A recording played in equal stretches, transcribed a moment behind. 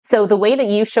So the way that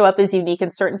you show up is unique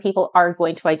and certain people are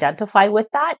going to identify with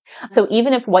that. So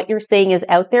even if what you're saying is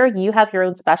out there, you have your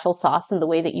own special sauce in the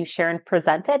way that you share and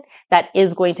present it that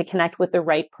is going to connect with the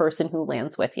right person who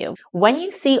lands with you. When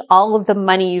you see all of the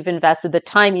money you've invested, the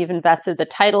time you've invested, the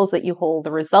titles that you hold,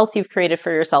 the results you've created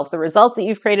for yourself, the results that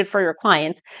you've created for your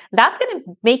clients, that's going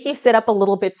to make you sit up a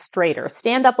little bit straighter,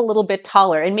 stand up a little bit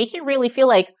taller, and make you really feel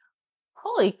like,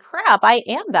 holy crap, I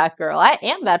am that girl. I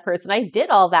am that person. I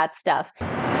did all that stuff.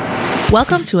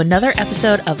 Welcome to another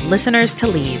episode of Listeners to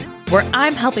Leads, where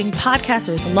I'm helping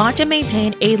podcasters launch and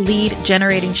maintain a lead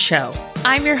generating show.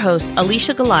 I'm your host,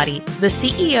 Alicia Galati, the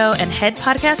CEO and head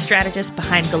podcast strategist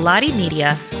behind Galati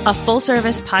Media, a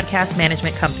full-service podcast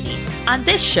management company. On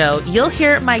this show, you'll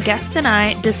hear my guests and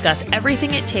I discuss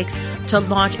everything it takes to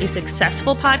launch a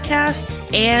successful podcast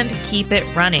and keep it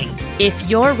running. If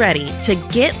you're ready to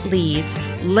get leads,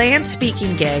 land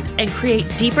speaking gigs, and create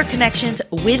deeper connections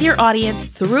with your audience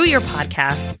through your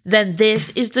podcast, then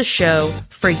this is the show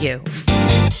for you.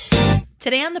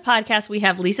 Today on the podcast, we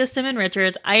have Lisa Simon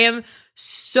Richards. I am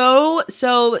so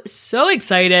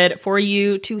excited for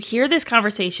you to hear this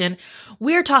conversation.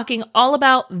 We're talking all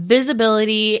about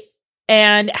visibility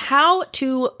and how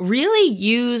to really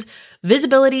use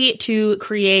visibility to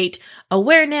create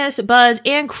awareness, buzz,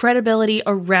 and credibility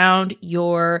around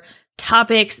your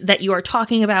topics that you are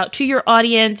talking about to your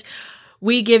audience.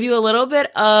 We give you a little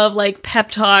bit of like pep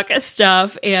talk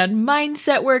stuff and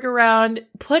mindset work around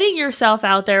putting yourself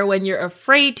out there when you're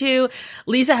afraid to.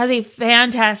 Lisa has a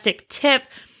fantastic tip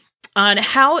on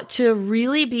how to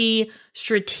really be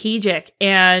strategic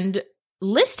and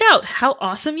list out how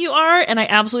awesome you are. And I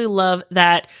absolutely love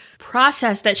that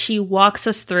process that she walks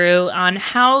us through on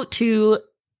how to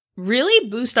really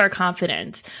boost our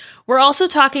confidence. We're also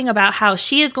talking about how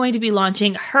she is going to be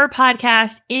launching her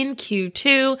podcast in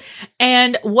Q2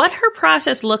 and what her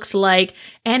process looks like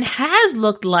and has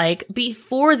looked like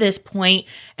before this point,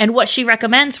 and what she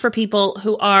recommends for people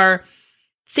who are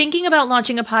thinking about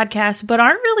launching a podcast but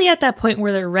aren't really at that point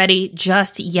where they're ready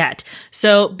just yet.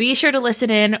 So be sure to listen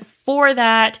in for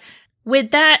that.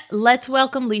 With that, let's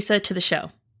welcome Lisa to the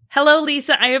show. Hello,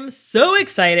 Lisa. I am so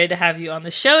excited to have you on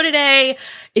the show today.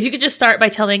 If you could just start by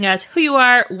telling us who you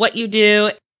are, what you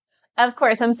do. Of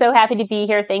course, I'm so happy to be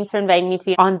here. Thanks for inviting me to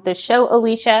be on the show,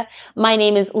 Alicia. My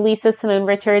name is Lisa Simone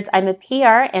Richards. I'm a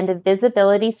PR and a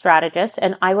visibility strategist,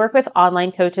 and I work with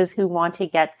online coaches who want to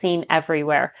get seen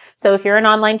everywhere. So if you're an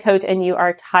online coach and you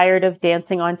are tired of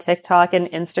dancing on TikTok and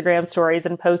Instagram stories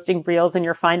and posting reels, and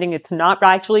you're finding it's not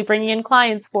actually bringing in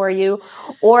clients for you,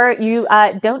 or you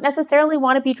don't necessarily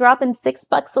want to be dropping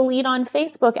 $6 a lead on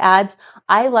Facebook ads,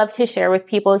 I love to share with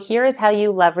people, here is how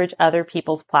you leverage other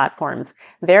people's platforms.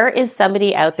 There is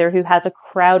somebody out there who has a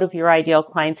crowd of your ideal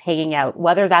clients hanging out,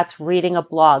 whether that's reading a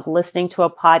blog, listening to a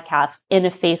podcast, in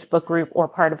a Facebook group, or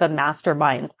part of a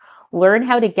mastermind. Learn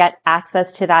how to get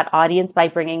access to that audience by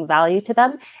bringing value to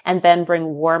them, and then bring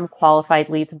warm, qualified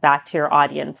leads back to your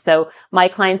audience. So my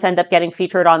clients end up getting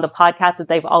featured on the podcast that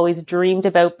they've always dreamed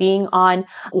about being on.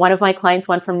 One of my clients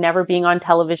went from never being on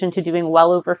television to doing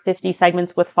well over 50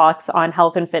 segments with Fox on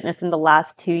health and fitness in the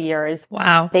last 2 years.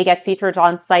 Wow. They get featured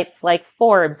on sites like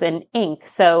Forbes and Inc.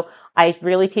 So I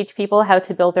really teach people how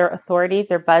to build their authority,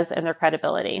 their buzz, and their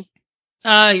credibility.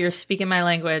 Oh, you're speaking my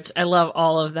language. I love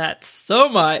all of that so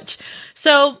much.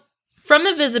 So from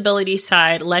the visibility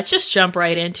side, let's just jump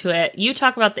right into it. You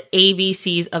talk about the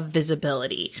ABCs of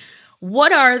visibility.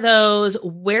 What are those?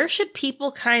 Where should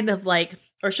people kind of like,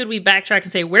 or should we backtrack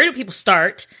and say, where do people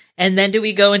start? And then do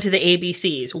we go into the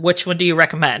ABCs? Which one do you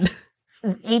recommend?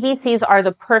 ABCs are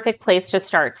the perfect place to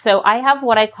start. So I have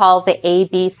what I call the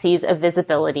ABCs of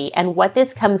visibility. And what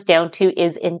this comes down to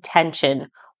is intention.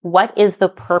 What is the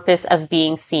purpose of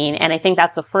being seen? And I think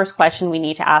that's the first question we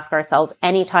need to ask ourselves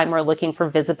anytime we're looking for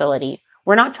visibility.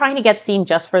 We're not trying to get seen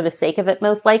just for the sake of it,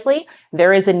 most likely.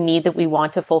 There is a need that we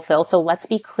want to fulfill. So let's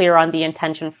be clear on the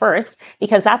intention first,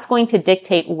 because that's going to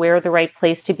dictate where the right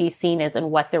place to be seen is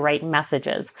and what the right message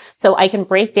is. So I can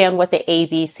break down what the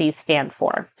ABCs stand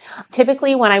for.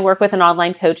 Typically, when I work with an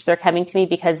online coach, they're coming to me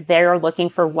because they're looking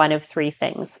for one of three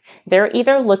things. They're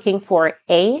either looking for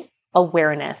A,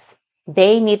 awareness.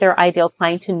 They need their ideal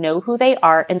client to know who they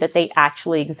are and that they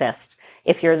actually exist.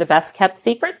 If you're the best kept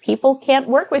secret, people can't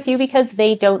work with you because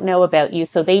they don't know about you.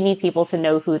 So they need people to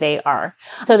know who they are.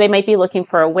 So they might be looking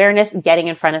for awareness, getting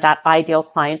in front of that ideal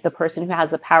client, the person who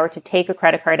has the power to take a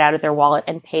credit card out of their wallet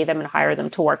and pay them and hire them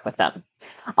to work with them.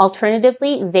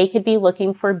 Alternatively, they could be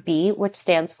looking for B, which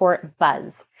stands for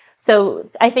buzz. So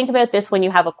I think about this when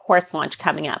you have a course launch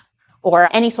coming up or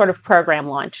any sort of program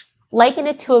launch. Liken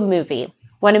it to a movie.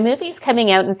 When a movie's coming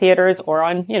out in theaters or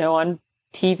on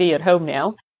TV at home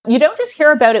now, You don't just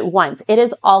hear about it once. It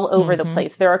is all over the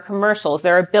place. There are commercials,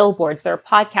 there are billboards, there are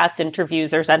podcast interviews,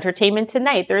 there's Entertainment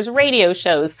Tonight, there's radio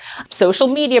shows, social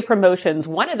media promotions.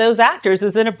 One of those actors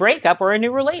is in a breakup or a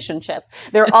new relationship.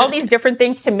 There are all these different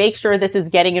things to make sure this is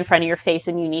getting in front of your face,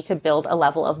 and you need to build a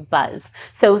level of buzz.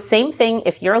 So same thing,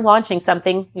 if you're launching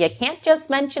something, you can't just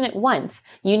mention it once.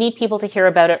 You need people to hear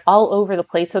about it all over the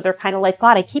place. So they're kind of like,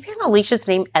 God, I keep hearing Alicia's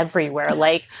name everywhere.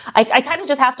 Like, I kind of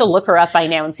just have to look her up by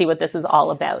now and see what this is all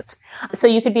about. So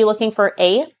you could be looking for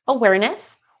A,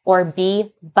 awareness, or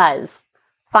B, buzz.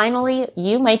 Finally,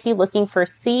 you might be looking for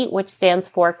C, which stands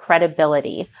for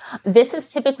credibility. This is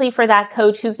typically for that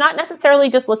coach who's not necessarily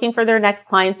just looking for their next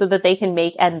client so that they can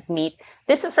make ends meet.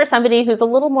 This is for somebody who's a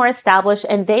little more established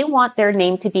and they want their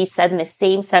name to be said in the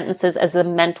same sentences as the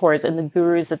mentors and the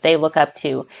gurus that they look up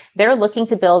to. They're looking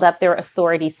to build up their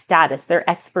authority status, their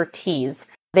expertise.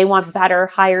 They want better,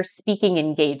 higher speaking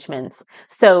engagements.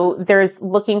 So there's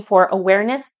looking for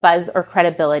awareness, buzz, or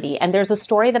credibility. And there's a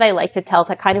story that I like to tell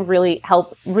to kind of really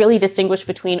help really distinguish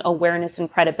between awareness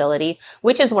and credibility,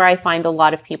 which is where I find a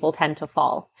lot of people tend to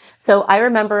fall. So I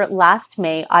remember last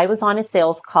May, I was on a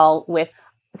sales call with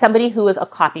somebody who was a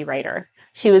copywriter.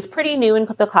 She was pretty new in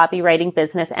the copywriting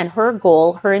business, and her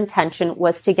goal, her intention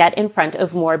was to get in front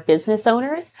of more business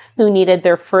owners who needed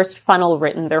their first funnel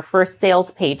written, their first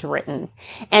sales page written.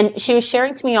 And she was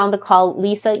sharing to me on the call,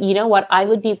 Lisa, you know what? I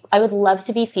would love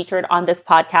to be featured on this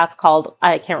podcast called,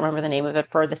 I can't remember the name of it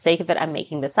for the sake of it, I'm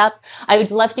making this up. I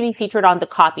would love to be featured on the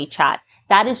Copy Chat.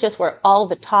 That is just where all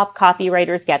the top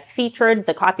copywriters get featured.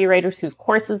 The copywriters whose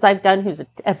courses I've done, whose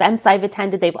events I've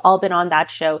attended, they've all been on that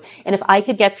show. And if I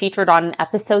could get featured on an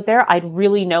episode there, I'd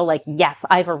really know, like, yes,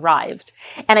 I've arrived.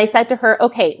 And I said to her,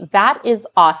 okay, that is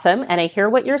awesome. And I hear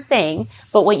what you're saying.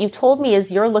 But what you told me is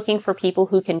you're looking for people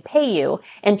who can pay you.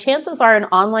 And chances are an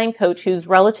online coach who's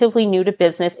relatively new to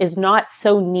business is not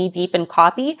so knee deep in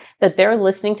copy that they're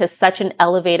listening to such an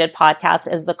elevated podcast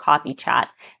as the Copy Chat.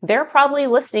 They're probably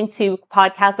listening to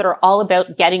podcasts that are all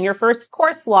about getting your first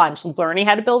course launched, learning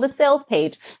how to build a sales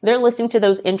page. They're listening to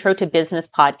those intro to business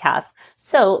podcasts.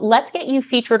 So let's get you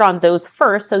featured on those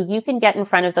first so you can get in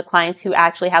front of the clients who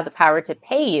actually have the power to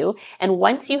pay you. And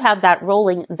once you have that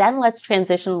rolling, then let's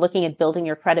transition looking at building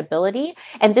your credibility.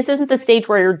 And this isn't the stage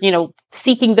where you're,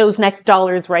 seeking those next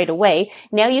dollars right away.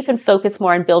 Now you can focus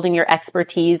more on building your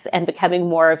expertise and becoming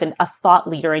more of a thought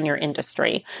leader in your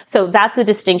industry. So that's a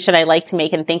distinction I like to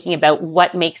make in thinking about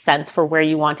what makes sense for where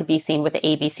you want to be seen with the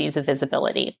ABCs of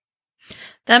visibility.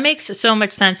 That makes so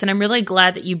much sense. And I'm really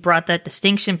glad that you brought that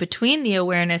distinction between the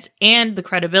awareness and the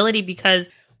credibility, because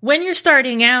when you're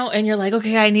starting out and you're like,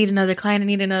 okay, I need another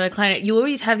client, you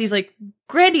always have these like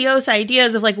grandiose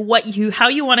ideas of like how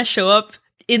you want to show up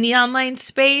in the online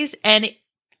space. And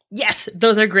yes,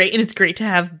 those are great. And it's great to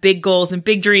have big goals and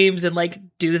big dreams and like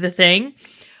do the thing.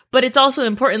 But it's also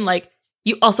important, like,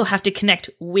 you also have to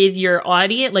connect with your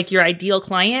audience, like your ideal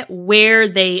client, where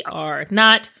they are,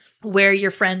 not where your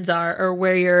friends are or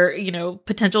where your,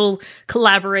 potential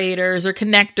collaborators or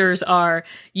connectors are.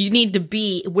 You need to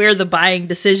be where the buying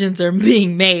decisions are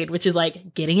being made, which is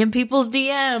like getting in people's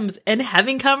DMs and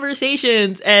having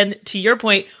conversations. And to your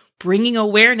point, bringing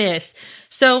awareness.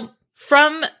 So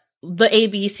from the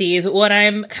ABCs, what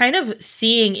I'm kind of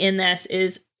seeing in this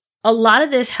is a lot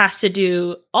of this has to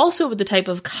do also with the type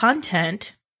of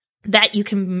content that you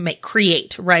can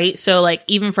create, right? So like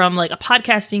even from like a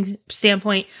podcasting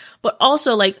standpoint, but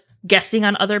also like guesting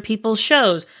on other people's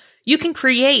shows, you can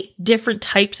create different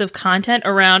types of content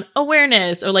around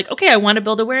awareness, or like, okay, I want to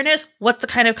build awareness. What's the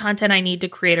kind of content I need to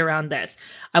create around this?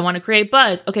 I want to create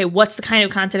buzz. Okay, what's the kind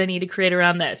of content I need to create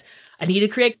around this? I need to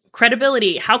create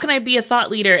credibility. How can I be a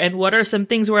thought leader? And what are some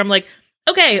things where I'm like,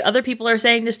 okay, other people are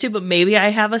saying this too, but maybe I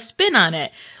have a spin on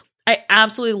it. I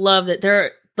absolutely love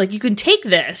that you can take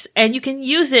this and you can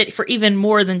use it for even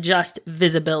more than just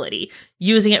visibility,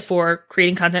 using it for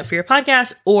creating content for your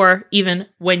podcast, or even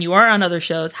when you are on other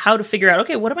shows, how to figure out,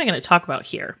 okay, what am I going to talk about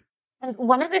here? And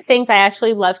one of the things I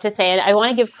actually love to say, and I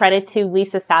want to give credit to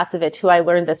Lisa Sasevich, who I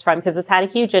learned this from because it's had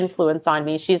a huge influence on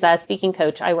me. She's a speaking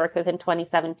coach I worked with in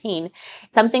 2017.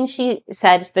 Something she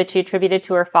said that she attributed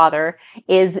to her father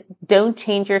is, don't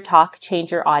change your talk,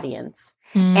 change your audience.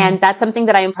 And that's something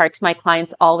that I impart to my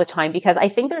clients all the time, because I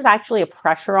think there's actually a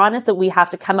pressure on us that we have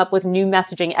to come up with new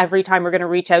messaging every time we're going to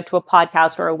reach out to a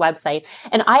podcast or a website.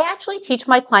 And I actually teach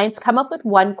my clients, come up with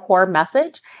one core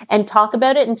message and talk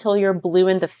about it until you're blue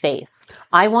in the face.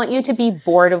 I want you to be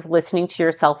bored of listening to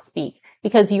yourself speak.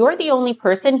 because you're the only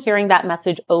person hearing that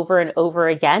message over and over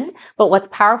again. But what's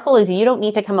powerful is you don't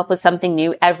need to come up with something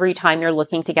new every time you're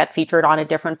looking to get featured on a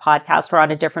different podcast or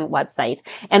on a different website.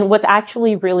 And what's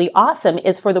actually really awesome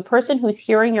is for the person who's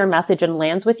hearing your message and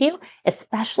lands with you,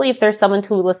 especially if there's someone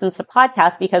who listens to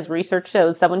podcasts, because research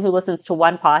shows someone who listens to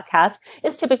one podcast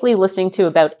is typically listening to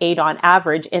about 8 on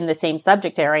average in the same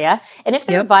subject area. And if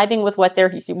they're vibing with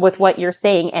what you're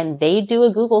saying, and they do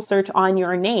a Google search on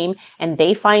your name and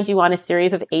they find you on a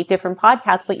series of 8 different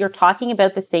podcasts, but you're talking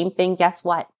about the same thing, guess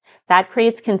what? That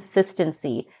creates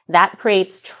consistency. That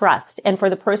creates trust. And for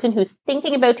the person who's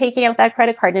thinking about taking out that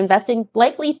credit card and investing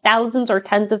likely thousands or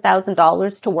tens of thousands of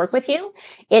dollars to work with you,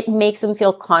 it makes them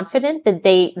feel confident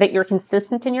that you're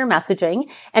consistent in your messaging.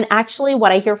 And actually,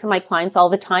 what I hear from my clients all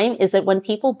the time is that when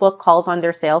people book calls on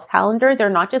their sales calendar, they're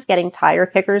not just getting tire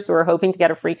kickers who are hoping to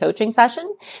get a free coaching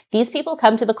session. These people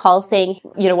come to the call saying,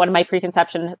 one of my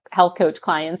preconception health coach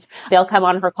clients, they'll come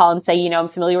on her call and say, I'm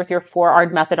familiar with your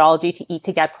 4R methodology to eat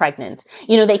to get pregnant.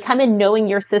 They come in knowing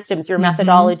your systems, your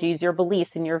methodologies, your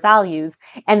beliefs, and your values.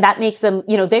 And that makes them,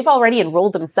 they've already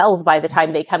enrolled themselves by the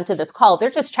time they come to this call. They're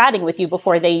just chatting with you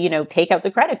before they, take out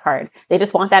the credit card. They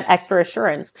just want that extra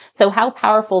assurance. So how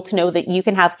powerful to know that you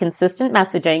can have consistent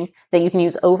messaging that you can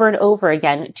use over and over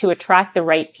again to attract the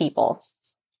right people.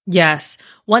 Yes.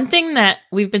 One thing that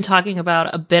we've been talking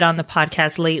about a bit on the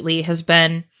podcast lately has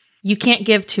been you can't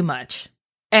give too much.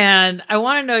 And I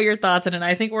want to know your thoughts on it.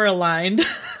 I think we're aligned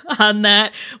on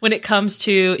that when it comes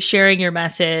to sharing your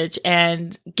message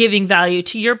and giving value.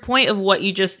 To your point of what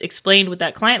you just explained with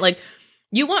that client, like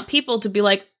you want people to be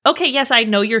like, okay, yes, I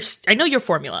know your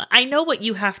formula. I know what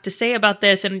you have to say about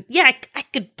this. And yeah, I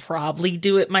could probably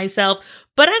do it myself,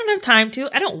 but I don't have time to.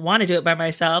 I don't want to do it by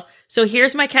myself. So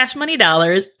here's my cash money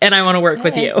dollars and I want to work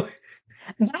with you.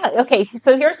 Yeah. Okay.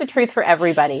 So here's the truth for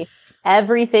everybody.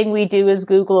 Everything we do is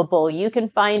Googleable. You can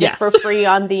find it for free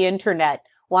on the internet.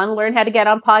 Want to learn how to get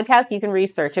on podcasts? You can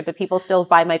research it, but people still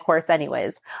buy my course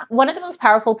anyways. One of the most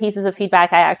powerful pieces of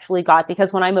feedback I actually got,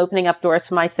 because when I'm opening up doors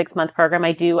for my 6-month program,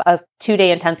 I do a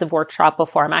 2-day intensive workshop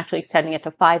before. I'm actually extending it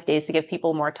to 5 days to give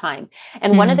people more time.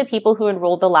 And one of the people who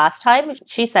enrolled the last time,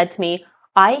 she said to me,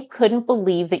 I couldn't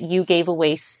believe that you gave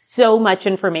away so much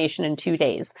information in 2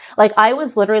 days. Like, I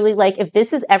was literally like, if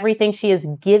this is everything she is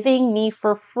giving me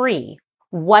for free,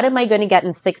 what am I going to get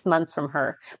in 6 months from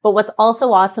her? But what's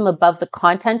also awesome above the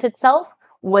content itself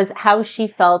was how she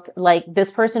felt like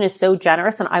this person is so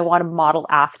generous and I want to model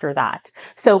after that.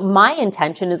 So my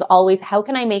intention is always, how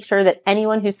can I make sure that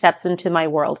anyone who steps into my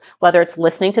world, whether it's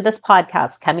listening to this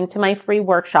podcast, coming to my free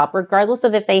workshop, regardless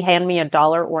of if they hand me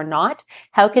 $1 or not,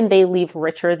 how can they leave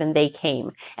richer than they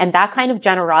came? And that kind of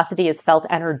generosity is felt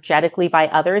energetically by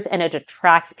others and it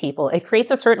attracts people. It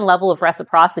creates a certain level of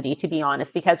reciprocity, to be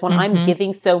honest, because when I'm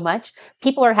giving so much,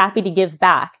 people are happy to give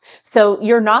back. So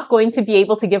you're not going to be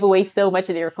able to give away so much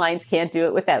that your clients can't do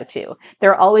it without you.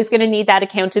 They're always going to need that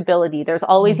accountability. There's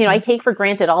always, I take for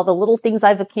granted all the little things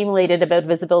I've accumulated about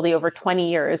visibility over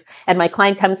 20 years. And my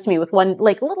client comes to me with one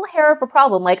like little hair of a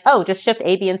problem, like, oh, just shift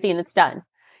A, B, and C and it's done.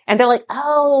 And they're like,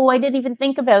 oh, I didn't even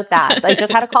think about that. I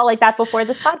just had a call like that before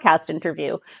this podcast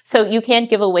interview. So you can't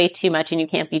give away too much and you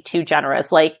can't be too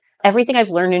generous. Like, everything I've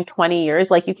learned in 20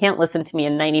 years, like you can't listen to me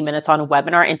in 90 minutes on a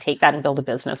webinar and take that and build a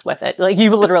business with it. Like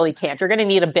you literally can't. You're going to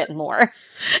need a bit more.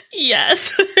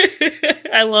 Yes.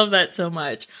 I love that so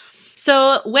much.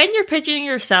 So when you're pitching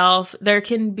yourself, there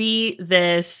can be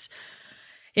this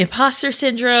imposter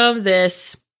syndrome,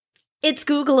 it's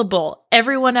Googleable.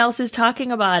 Everyone else is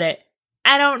talking about it.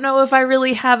 I don't know if I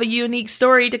really have a unique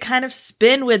story to kind of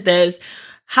spin with this.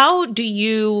 How do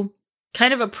you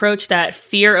kind of approach that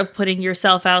fear of putting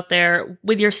yourself out there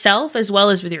with yourself as well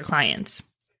as with your clients?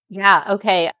 Yeah.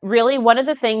 Okay. Really, one of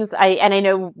the things I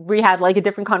know we had like a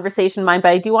different conversation in mind,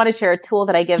 but I do want to share a tool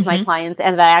that I give my clients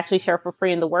and that I actually share for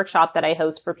free in the workshop that I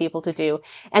host for people to do.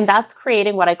 And that's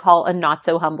creating what I call a not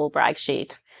so humble brag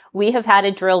sheet. We have had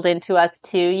it drilled into us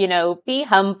to, be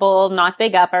humble, not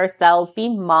big up ourselves, be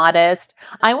modest.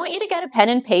 I want you to get a pen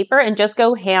and paper and just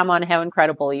go ham on how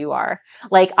incredible you are.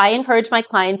 Like, I encourage my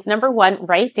clients, number one,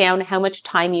 write down how much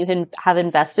time you have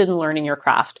invested in learning your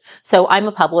craft. So I'm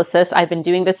a publicist. I've been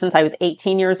doing this since I was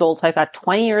 18 years old. So I've got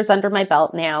 20 years under my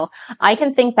belt now. I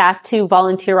can think back to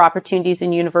volunteer opportunities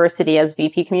in university as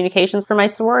VP communications for my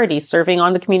sorority, serving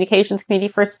on the communications committee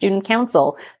for student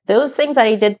council. Those things that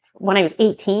I did when I was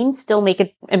 18 still make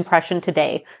an impression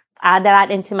today. Add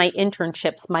that into my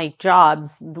internships, my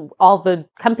jobs, all the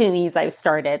companies I've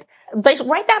started. But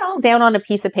write that all down on a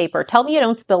piece of paper. Tell me you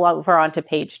don't spill over onto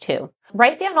page 2.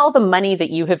 Write down all the money that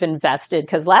you have invested,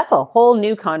 because that's a whole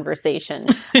new conversation.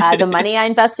 The money I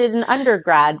invested in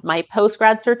undergrad, my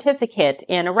postgrad certificate,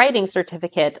 in a writing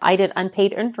certificate. I did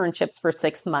unpaid internships for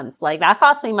 6 months. Like, that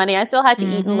cost me money. I still had to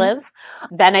eat and live.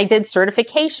 Then I did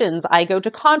certifications. I go to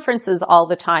conferences all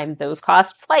the time. Those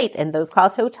cost flight, and those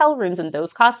cost hotel rooms, and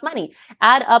those cost money.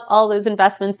 Add up all those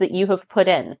investments that you have put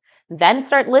in. Then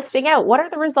start listing out, what are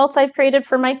the results I've created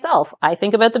for myself? I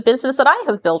think about the business that I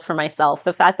have built for myself.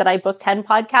 The fact that I book 10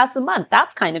 podcasts a month,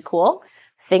 that's kind of cool.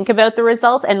 Think about the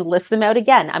results and list them out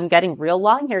again. I'm getting real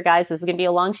long here, guys. This is going to be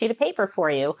a long sheet of paper for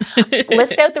you.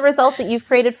 List out the results that you've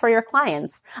created for your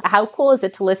clients. How cool is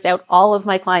it to list out all of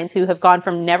my clients who have gone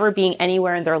from never being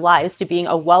anywhere in their lives to being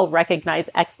a well-recognized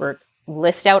expert?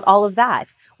 List out all of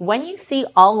that. When you see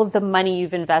all of the money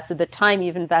you've invested, the time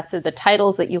you've invested, the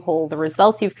titles that you hold, the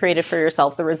results you've created for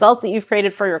yourself, the results that you've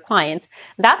created for your clients,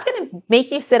 that's going to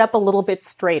make you sit up a little bit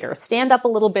straighter, stand up a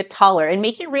little bit taller, and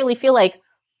make you really feel like,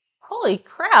 holy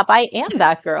crap, I am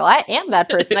that girl. I am that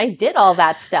person. I did all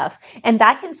that stuff. And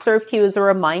that can serve to you as a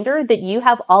reminder that you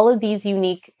have all of these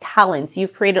unique talents.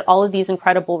 You've created all of these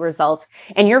incredible results,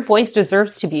 and your voice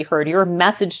deserves to be heard. Your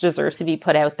message deserves to be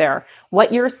put out there.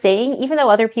 What you're saying, even though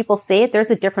other people say it,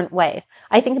 there's a different way.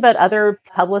 I think about other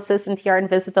publicists in PR and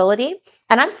visibility,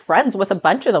 and I'm friends with a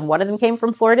bunch of them. One of them came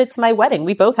from Florida to my wedding.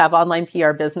 We both have online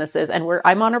PR businesses, and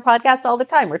I'm on her podcast all the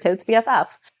time. We're totes BFF.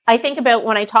 I think about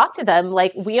when I talk to them,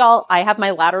 like I have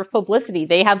my ladder of publicity.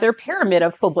 They have their pyramid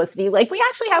of publicity. Like, we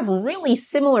actually have really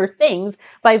similar things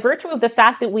by virtue of the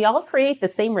fact that we all create the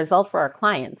same result for our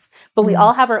clients, but we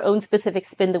all have our own specific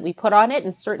spin that we put on it,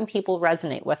 and certain people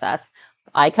resonate with us.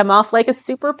 I come off like a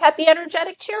super peppy,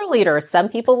 energetic cheerleader. Some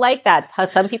people like that.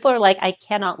 Some people are like, I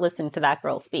cannot listen to that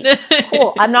girl speak.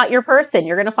 Cool. I'm not your person.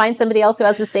 You're going to find somebody else who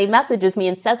has the same message as me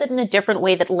and says it in a different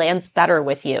way that lands better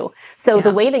with you. So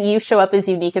the way that you show up is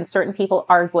unique, and certain people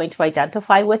are going to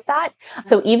identify with that.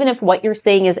 So even if what you're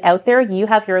saying is out there, you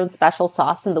have your own special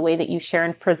sauce in the way that you share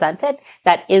and present it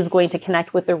that is going to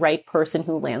connect with the right person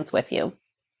who lands with you.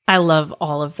 I love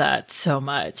all of that so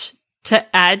much. To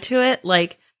add to it,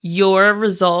 like, your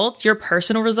results, your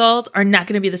personal results are not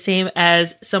going to be the same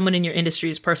as someone in your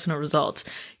industry's personal results.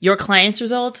 Your client's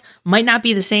results might not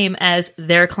be the same as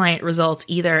their client results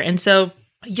either. And so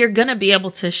you're going to be able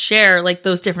to share like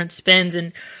those different spins.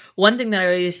 And one thing that I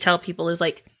always tell people is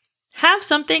like, have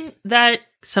something that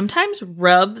sometimes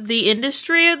rub the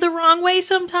industry the wrong way.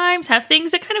 Sometimes have things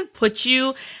that kind of put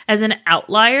you as an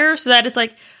outlier, so that it's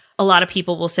like, a lot of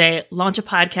people will say, launch a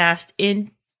podcast in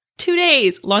 2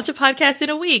 days, launch a podcast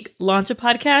in a week, launch a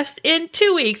podcast in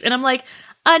 2 weeks. And I'm like,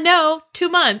 no, 2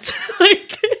 months.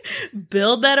 Like,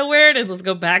 build that awareness. Let's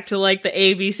go back to like the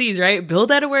ABCs, right? Build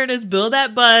that awareness, build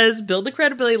that buzz, build the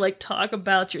credibility, like, talk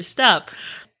about your stuff.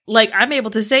 Like, I'm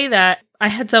able to say that. I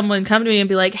had someone come to me and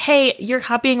be like, hey, you're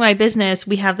copying my business.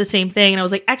 We have the same thing. And I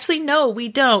was like, actually, no, we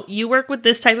don't. You work with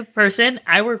this type of person.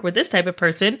 I work with this type of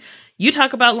person. You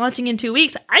talk about launching in 2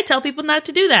 weeks. I tell people not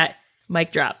to do that.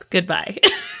 Mic drop. Goodbye.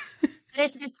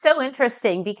 It's so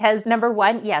interesting because, number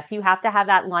one, yes, you have to have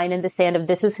that line in the sand of,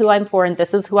 this is who I'm for and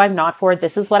this is who I'm not for.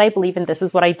 This is what I believe in. This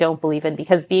is what I don't believe in,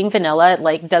 because being vanilla,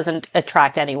 like, doesn't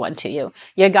attract anyone to you.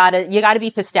 You gotta be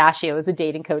pistachio, as a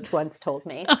dating coach once told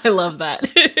me. I love that.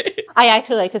 I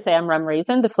actually like to say I'm rum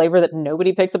raisin, the flavor that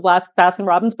nobody picks at Baskin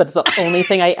Robbins, but it's the only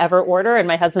thing I ever order. And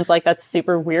my husband's like, that's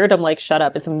super weird. I'm like, shut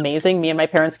up. It's amazing. Me and my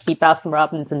parents keep Baskin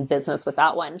Robbins in business with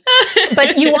that one.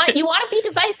 But you want to be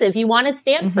divisive. You want to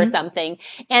stand for something.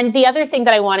 And the other thing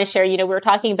that I want to share, we were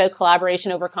talking about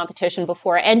collaboration over competition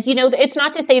before. And, it's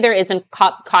not to say there isn't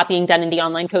copying done in the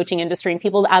online coaching industry, and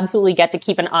people absolutely get to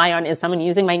keep an eye on, is someone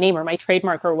using my name or my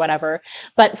trademark or whatever.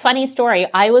 But funny story,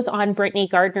 I was on Brittany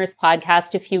Gardner's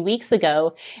podcast a few weeks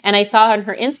ago, and I saw on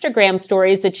her Instagram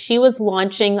stories that she was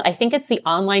launching, I think it's the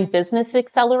Online Business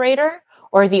Accelerator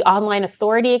or the Online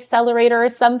Authority Accelerator or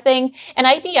something. And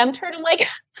I DM'd her and I'm like,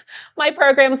 my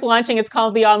program's launching. It's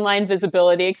called the Online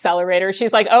Visibility Accelerator.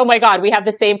 She's like, oh my God, we have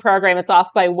the same program. It's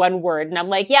off by one word. And I'm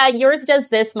like, yeah, yours does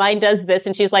this, mine does this.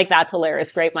 And she's like, that's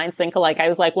hilarious. Great minds think alike. I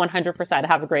was like, 100%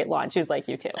 have a great launch. She was like,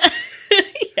 you too.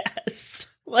 Yes.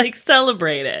 Like,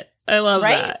 celebrate it. I love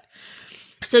that.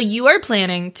 So you are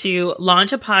planning to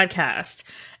launch a podcast,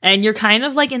 and you're kind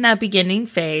of like in that beginning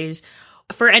phase.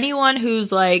 For anyone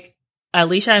who's like,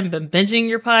 Alicia, I've been binging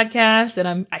your podcast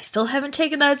and I still haven't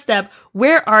taken that step.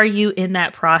 Where are you in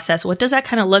that process? What does that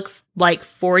kind of look like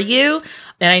for you?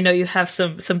 And I know you have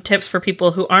some tips for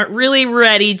people who aren't really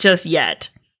ready just yet.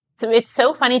 So it's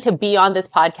so funny to be on this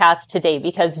podcast today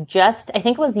because I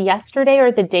think it was yesterday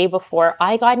or the day before,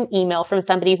 I got an email from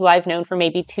somebody who I've known for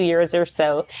maybe 2 years or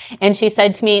so. And she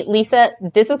said to me, Lisa,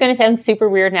 this is going to sound super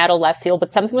weird and out of left field,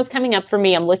 but something was coming up for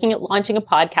me. I'm looking at launching a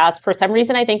podcast. For some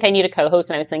reason, I think I need a co-host,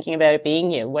 and I was thinking about it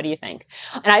being you. What do you think?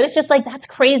 And I was just like, that's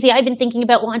crazy. I've been thinking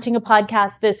about launching a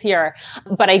podcast this year.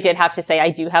 But I did have to say,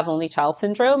 I do have only child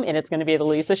syndrome, and it's going to be the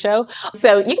Lisa Show.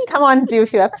 So you can come on and do a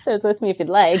few episodes with me if you'd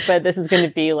like, but this is going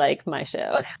to be like my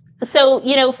show. So,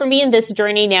 for me in this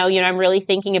journey now, I'm really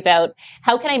thinking about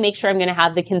how can I make sure I'm going to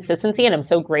have the consistency? And I'm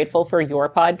so grateful for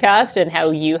your podcast and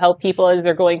how you help people as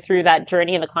they're going through that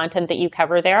journey and the content that you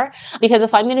cover there. Because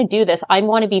if I'm going to do this, I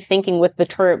want to be thinking with the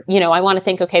term, I want to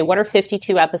think, okay, what are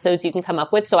 52 episodes you can come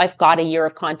up with? So I've got a year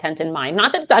of content in mind.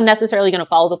 Not that I'm necessarily going to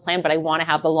follow the plan, but I want to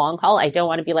have the long haul. I don't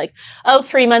want to be like,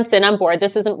 3 months in, I'm bored.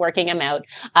 This isn't working. I'm out.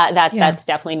 That's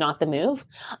definitely not the move.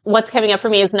 What's coming up for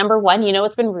me is number one,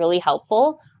 it's been really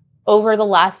helpful. Over the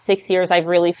last 6 years, I've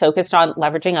really focused on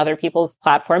leveraging other people's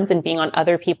platforms and being on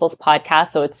other people's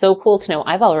podcasts. So it's so cool to know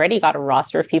I've already got a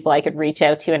roster of people I could reach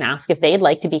out to and ask if they'd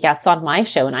like to be guests on my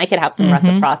show, and I could have some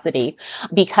reciprocity.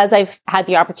 Because I've had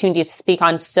the opportunity to speak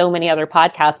on so many other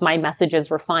podcasts, my messages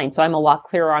refined. So I'm a lot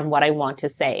clearer on what I want to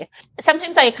say.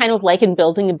 Sometimes I kind of liken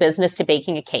building a business to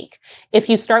baking a cake. If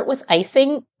you start with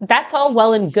icing, that's all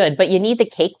well and good, but you need the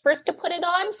cake first to put it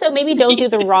on. So maybe don't do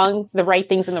the right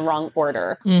things in the wrong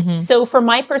order. So from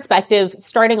my perspective,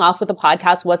 starting off with a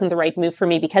podcast wasn't the right move for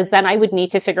me, because then I would need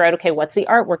to figure out, okay, what's the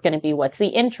artwork going to be? What's the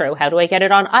intro? How do I get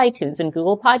it on iTunes and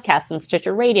Google Podcasts and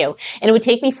Stitcher Radio? And it would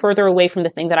take me further away from the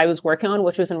thing that I was working on,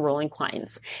 which was enrolling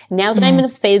clients. Now that I'm in a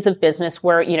phase of business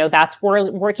where, that's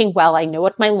working well. I know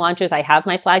what my launch is. I have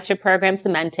my flagship program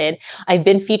cemented. I've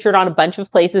been featured on a bunch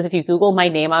of places. If you Google my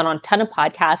name, I'm on a ton of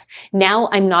podcasts. Now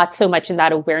I'm not so much in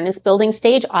that awareness building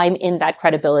stage. I'm in that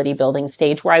credibility building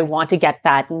stage where I want to get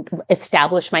that and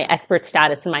establish my expert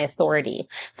status and my authority.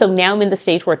 So now I'm in the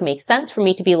stage where it makes sense for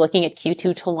me to be looking at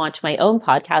Q2 to launch my own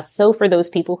podcast. So for those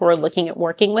people who are looking at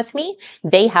working with me,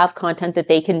 they have content that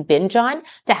they can binge on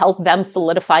to help them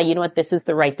solidify, this is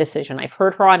the right decision. I've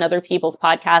heard her on other people's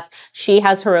podcasts. She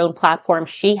has her own platform.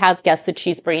 She has guests that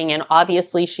she's bringing in.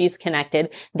 Obviously, she's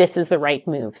connected. This is the right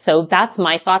move. So that's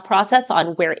my thought process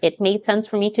on where it made sense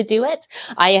for me to do it.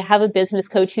 I have a business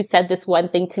coach who said this one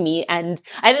thing to me, and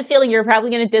I have a feeling you're probably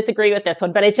going to disagree with this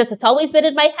one, but it's always been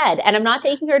in my head, and I'm not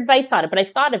taking her advice on it, but I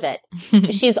thought of it.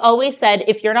 She's always said,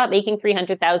 if you're not making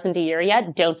 $300,000 a year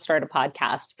yet, don't start a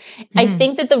podcast. I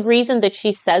think that the reason that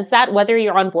she says that, whether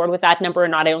you're on board with that number or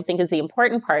not, I don't think is the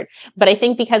important part. But I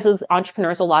think because as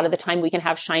entrepreneurs, a lot of the time we can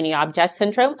have shiny object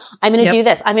syndrome. I'm going to do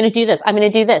this. I'm going to do this. I'm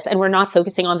going to do this. And we're not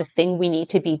focusing on the thing we need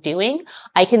to be doing.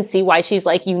 I can see why she's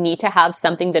like, you need to have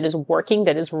something that is working,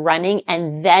 that is running,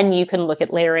 and then you can look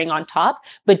at layering on top,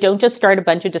 but don't just start a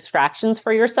bunch of distractions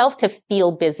for yourself to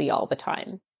feel busy all the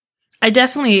time. I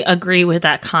definitely agree with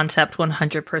that concept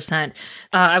 100%.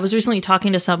 I was recently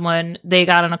talking to someone. They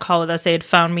got on a call with us. They had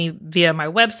found me via my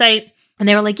website, and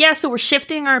they were like, yeah, so we're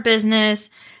shifting our business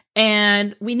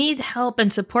and we need help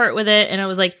and support with it. And I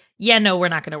was like, yeah, no, we're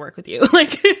not going to work with you.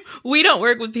 Like, we don't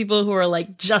work with people who are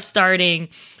like just starting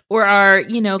or are,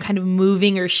 kind of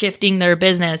moving or shifting their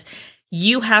business.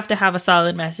 You have to have a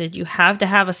solid message. You have to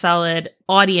have a solid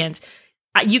audience.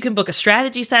 You can book a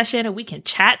strategy session and we can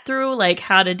chat through like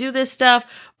how to do this stuff,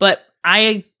 but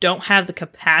I don't have the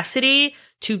capacity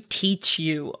to teach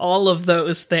you all of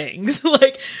those things.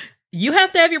 Like, you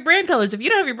have to have your brand colors. If you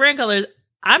don't have your brand colors,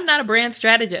 I'm not a brand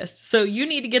strategist. So you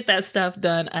need to get that stuff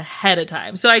done ahead of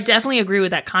time. So I definitely agree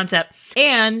with that concept.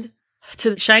 And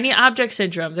to the shiny object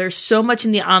syndrome, there's so much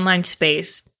in the online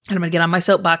space, and I'm going to get on my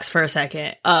soapbox for a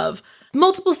second, of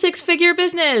multiple six-figure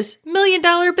business, $1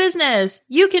 million business.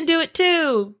 You can do it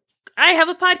too. I have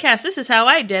a podcast. This is how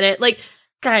I did it. Like,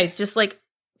 guys, just like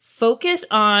focus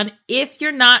on, if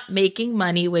you're not making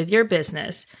money with your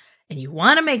business and you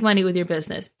want to make money with your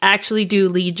business, actually do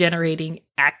lead generating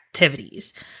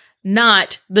activities,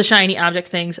 not the shiny object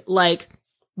things like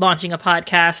launching a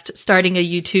podcast, starting a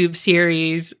YouTube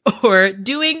series, or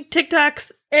doing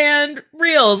TikToks and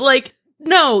Reels. Like,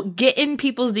 no, get in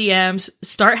people's DMs,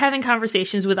 start having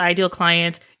conversations with ideal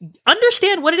clients,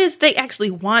 understand what it is they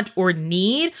actually want or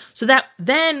need, so that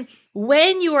then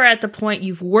when you are at the point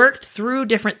you've worked through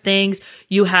different things,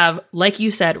 you have, like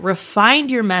you said, refined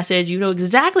your message, you know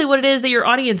exactly what it is that your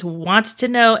audience wants to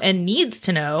know and needs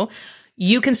to know,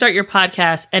 you can start your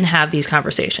podcast and have these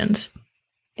conversations.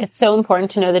 It's so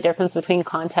important to know the difference between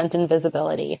content and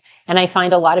visibility. And I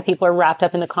find a lot of people are wrapped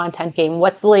up in the content game.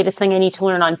 What's the latest thing I need to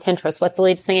learn on Pinterest? What's the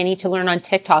latest thing I need to learn on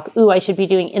TikTok? Ooh, I should be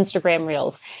doing Instagram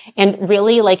Reels. And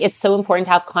really, like, it's so important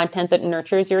to have content that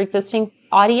nurtures your existing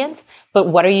audience. But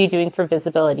what are you doing for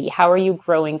visibility? How are you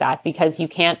growing that? Because you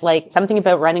can't, like, something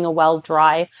about running a well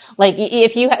dry. Like,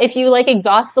 if you like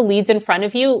exhaust the leads in front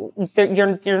of you,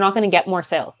 you're not going to get more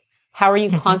sales. How are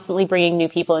you constantly bringing new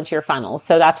people into your funnel?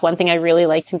 So that's one thing I really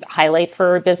like to highlight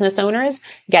for business owners.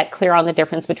 Get clear on the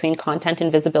difference between content and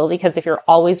visibility, because if you're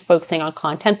always focusing on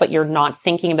content, but you're not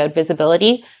thinking about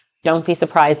visibility, don't be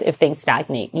surprised if things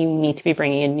stagnate. You need to be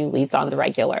bringing in new leads on the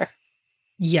regular.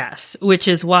 Yes, which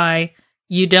is why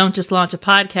you don't just launch a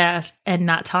podcast and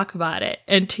not talk about it.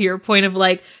 And to your point of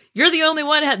like, you're the only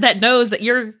one that knows that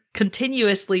you're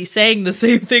continuously saying the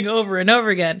same thing over and over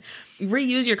again.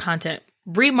 Reuse your content.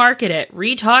 Remarket it,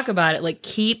 re-talk about it, like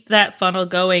keep that funnel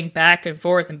going back and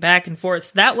forth and back and forth.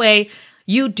 So that way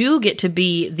you do get to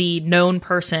be the known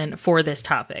person for this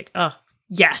topic. Oh,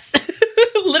 yes.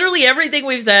 Literally everything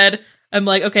we've said, I'm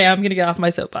like, okay, I'm going to get off my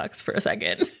soapbox for a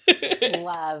second.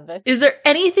 Love. Is there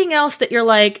anything else that you're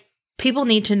like, people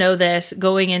need to know this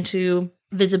going into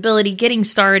visibility, getting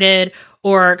started,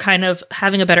 or kind of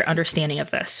having a better understanding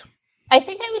of this? I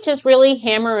think I would just really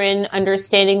hammer in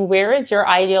understanding where is your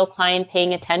ideal client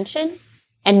paying attention.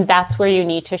 And that's where you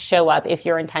need to show up if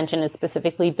your intention is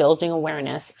specifically building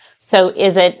awareness. So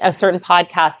is it a certain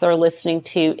podcast they're listening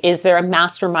to? Is there a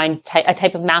mastermind, a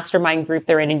type of mastermind group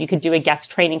they're in? And you could do a guest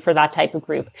training for that type of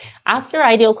group. Ask your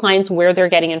ideal clients where they're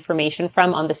getting information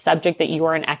from on the subject that you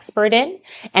are an expert in.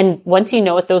 And once you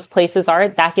know what those places are,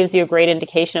 that gives you a great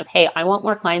indication of, hey, I want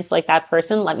more clients like that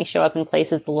person. Let me show up in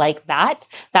places like that.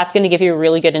 That's going to give you a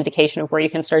really good indication of where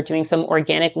you can start doing some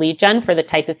organic lead gen for the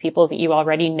type of people that you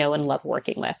already know and love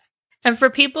working with. And for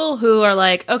people who are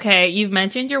like, okay, you've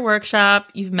mentioned your workshop,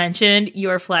 you've mentioned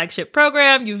your flagship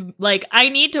program, you've like, I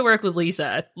need to work with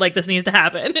Lisa, like this needs to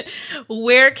happen.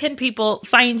 Where can people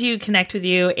find you, connect with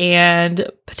you, and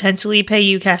potentially pay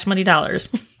you cash money dollars?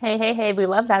 Hey, we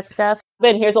love that stuff.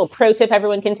 But here's a little pro tip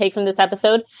everyone can take from this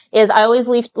episode is I always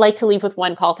like to leave with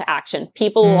one call to action.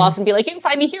 People will often be like, you can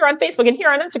find me here on Facebook and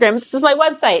here on Instagram. This is my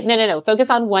website. No.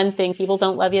 Focus on one thing. People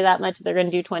don't love you that much. They're going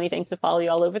to do 20 things to follow you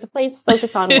all over the place.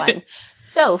 Focus on one.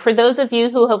 So for those of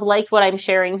you who have liked what I'm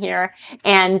sharing here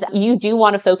and you do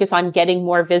want to focus on getting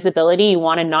more visibility, you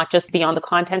want to not just be on the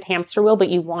content hamster wheel, but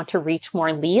you want to reach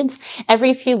more leads.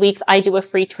 Every few weeks, I do a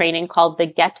free training called the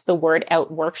Get the Word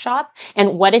Out Workshop.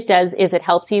 And what it does is it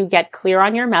helps you get clear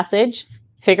on your message,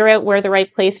 figure out where the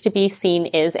right place to be seen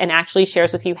is, and actually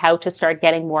shares with you how to start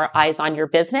getting more eyes on your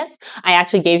business. I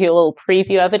actually gave you a little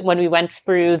preview of it when we went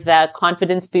through the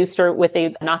confidence booster with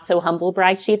a not so humble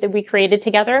brag sheet that we created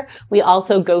together. We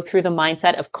also go through the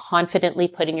mindset of confidently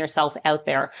putting yourself out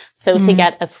there. So to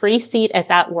get a free seat at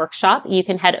that workshop, you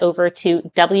can head over to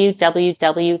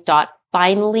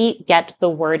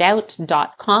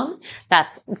www.finallygetthewordout.com.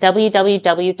 That's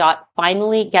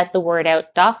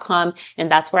www.finallygetthewordout.com.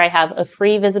 And that's where I have a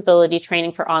free visibility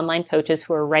training for online coaches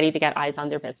who are ready to get eyes on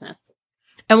their business.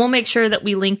 And we'll make sure that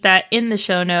we link that in the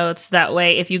show notes. That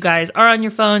way, if you guys are on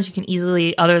your phones, you can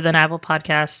easily, other than Apple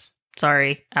Podcasts,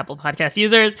 sorry, Apple Podcast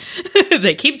users,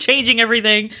 they keep changing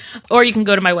everything. Or you can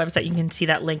go to my website. You can see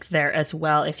that link there as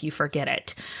well if you forget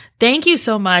it. Thank you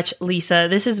so much, Lisa.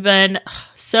 This has been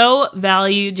so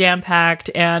value jam-packed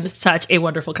and such a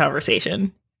wonderful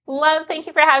conversation. Love, thank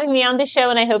you for having me on the show.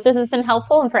 And I hope this has been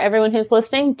helpful. And for everyone who's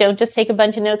listening, don't just take a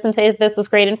bunch of notes and say this was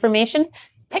great information.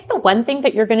 Pick the one thing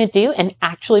that you're going to do and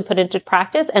actually put into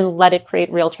practice and let it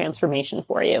create real transformation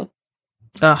for you.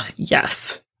 Oh,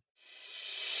 yes.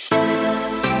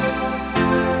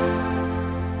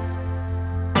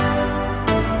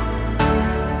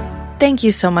 Thank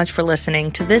you so much for listening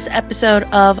to this episode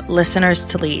of Listeners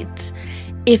to Leads.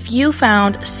 If you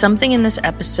found something in this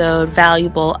episode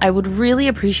valuable, I would really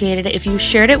appreciate it if you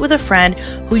shared it with a friend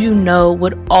who you know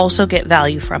would also get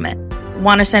value from it.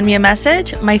 Want to send me a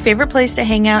message? My favorite place to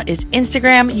hang out is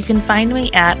Instagram. You can find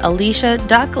me at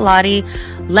alicia.galati.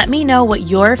 Let me know what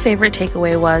your favorite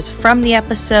takeaway was from the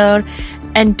episode.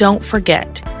 And don't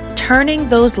forget, turning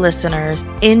those listeners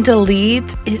into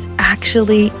leads is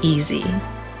actually easy.